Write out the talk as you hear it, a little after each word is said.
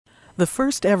The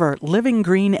first ever Living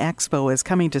Green Expo is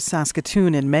coming to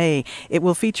Saskatoon in May. It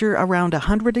will feature around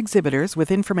 100 exhibitors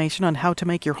with information on how to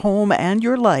make your home and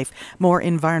your life more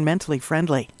environmentally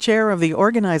friendly. Chair of the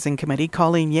organizing committee,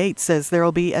 Colleen Yates, says there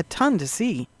will be a ton to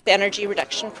see. The energy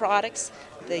reduction products,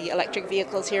 the electric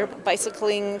vehicles here,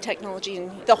 bicycling technology,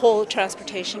 and the whole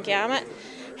transportation gamut.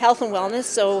 Health and wellness,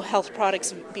 so health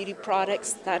products, beauty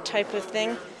products, that type of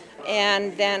thing.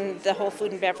 And then the whole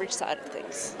food and beverage side of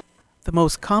things. The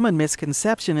most common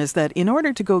misconception is that in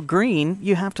order to go green,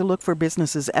 you have to look for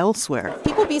businesses elsewhere.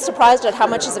 People be surprised at how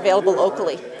much is available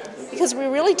locally, because we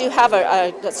really do have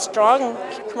a strong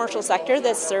commercial sector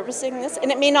that's servicing this,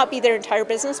 and it may not be their entire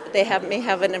business, but they may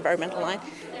have an environmental line.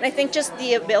 And I think just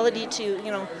the ability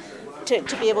to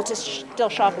be able to still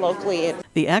shop locally.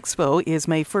 The expo is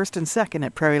May 1st and 2nd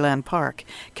at Prairieland Park.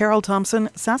 Carol Thompson,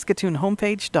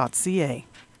 SaskatoonHomepage.ca.